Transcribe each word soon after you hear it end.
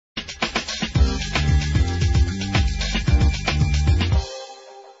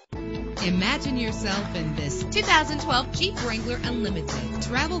Imagine yourself in this 2012 Jeep Wrangler Unlimited.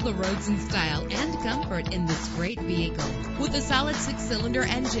 Travel the roads in style and comfort in this great vehicle. With a solid 6-cylinder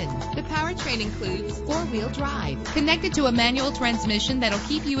engine, the powertrain includes 4-wheel drive, connected to a manual transmission that'll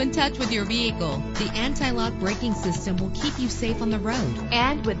keep you in touch with your vehicle. The anti-lock braking system will keep you safe on the road.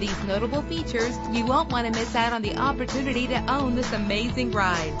 And with these notable features, you won't want to miss out on the opportunity to own this amazing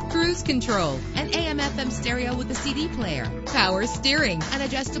ride. Cruise control, an AM/FM stereo with a CD player, power steering, an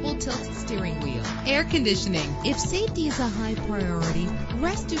adjustable tilt steering wheel, air conditioning. If safety is a high priority,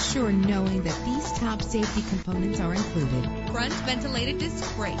 rest assured knowing that these top safety components are included: front ventilated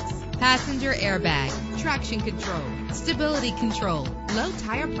disc brakes, passenger airbag, traction control, stability control, low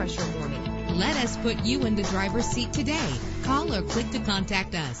tire pressure warning. Let us put you in the driver's seat today. Call or click to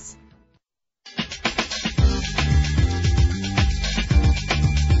contact us.